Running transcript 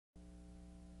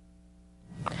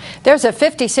There's a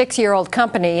 56-year-old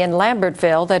company in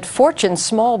Lambertville that Fortune's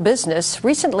small business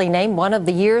recently named one of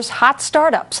the year's hot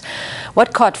startups.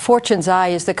 What caught Fortune's eye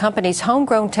is the company's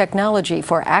homegrown technology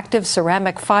for active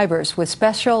ceramic fibers with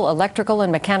special electrical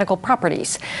and mechanical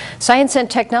properties. Science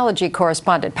and technology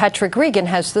correspondent Patrick Regan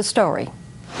has the story.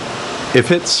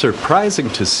 If it's surprising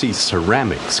to see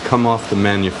ceramics come off the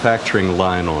manufacturing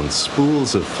line on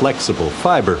spools of flexible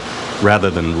fiber rather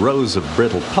than rows of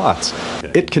brittle pots,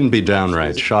 it can be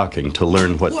downright shocking to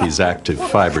learn what these active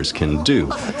fibers can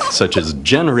do, such as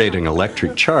generating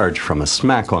electric charge from a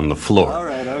smack on the floor.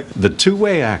 The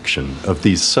two-way action of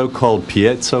these so-called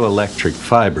piezoelectric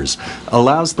fibers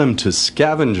allows them to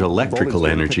scavenge electrical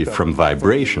energy from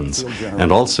vibrations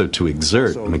and also to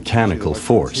exert mechanical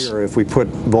force. If we put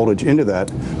voltage into that,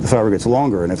 the fiber gets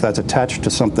longer, and if that's attached to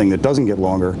something that doesn't get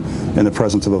longer in the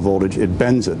presence of a voltage, it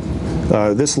bends it.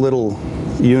 This little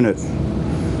unit,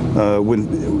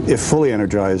 if fully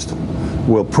energized,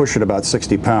 will push at about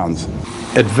 60 pounds.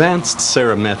 Advanced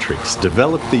Cerametrics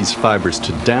developed these fibers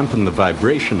to dampen the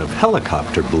vibration of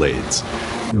helicopter blades.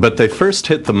 But they first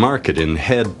hit the market in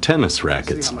head tennis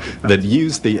rackets that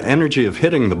use the energy of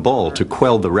hitting the ball to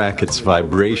quell the racket's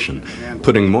vibration,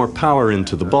 putting more power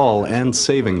into the ball and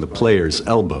saving the player's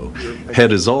elbow.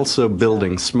 Head is also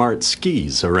building smart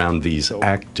skis around these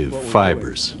active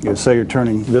fibers. Say you're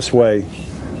turning this way,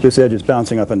 this edge is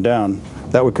bouncing up and down.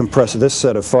 That would compress this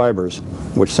set of fibers,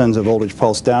 which sends a voltage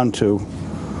pulse down to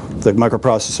the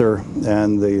microprocessor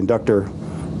and the inductor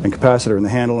and capacitor in the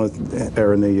handle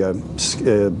or in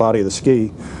the body of the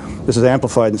ski. This is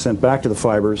amplified and sent back to the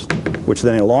fibers, which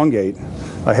then elongate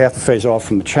a half a phase off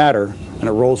from the chatter, and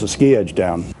it rolls the ski edge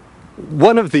down.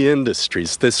 One of the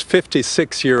industries this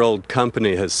 56-year-old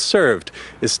company has served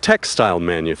is textile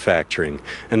manufacturing,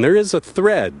 and there is a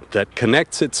thread that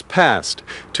connects its past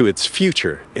to its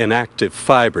future in active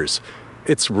fibers.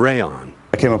 It's rayon.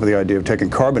 I came up with the idea of taking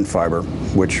carbon fiber,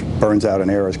 which burns out in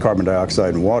air as carbon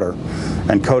dioxide and water,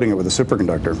 and coating it with a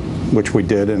superconductor, which we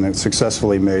did, and it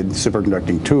successfully made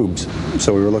superconducting tubes.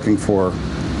 So we were looking for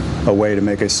a way to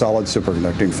make a solid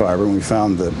superconducting fiber, and we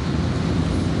found that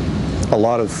a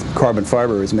lot of carbon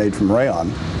fiber is made from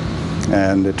rayon,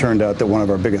 and it turned out that one of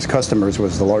our biggest customers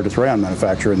was the largest rayon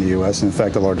manufacturer in the U.S., and in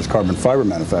fact the largest carbon fiber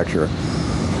manufacturer.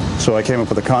 So I came up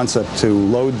with a concept to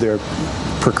load their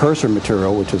precursor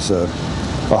material, which is a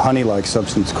honey-like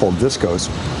substance called viscose,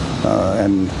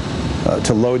 and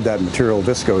to load that material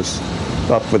viscose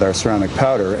up with our ceramic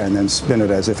powder and then spin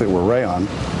it as if it were rayon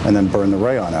and then burn the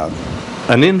rayon out.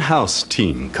 An in-house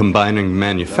team combining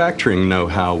manufacturing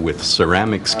know-how with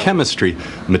ceramics chemistry,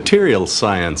 material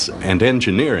science, and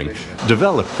engineering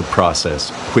developed the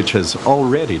process, which has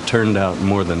already turned out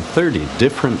more than 30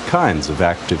 different kinds of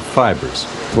active fibers.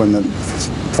 When the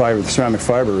ceramic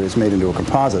fiber is made into a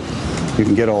composite, you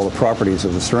can get all the properties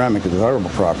of the ceramic, the desirable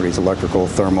properties, electrical,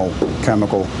 thermal,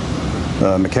 chemical,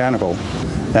 mechanical,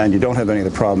 and you don't have any of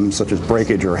the problems such as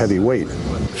breakage or heavy weight.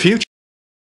 Future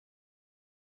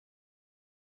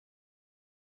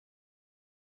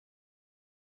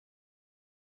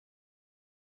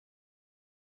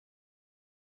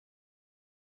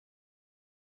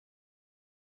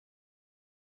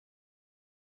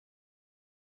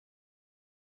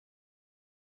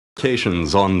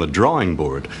applications on the drawing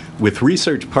board, with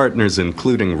research partners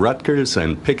including Rutgers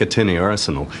and Picatinny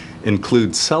Arsenal,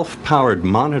 include self-powered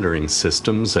monitoring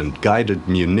systems and guided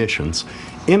munitions,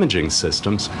 imaging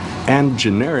systems, and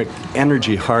generic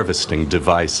energy harvesting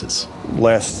devices.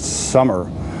 Last summer,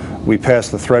 we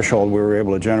passed the threshold where we were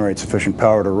able to generate sufficient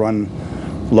power to run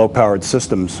low-powered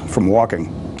systems from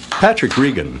walking. Patrick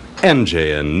Regan,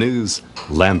 WNJN News,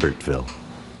 Lambertville.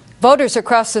 Voters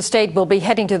across the state will be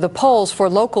heading to the polls for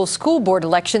local school board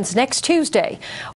elections next Tuesday.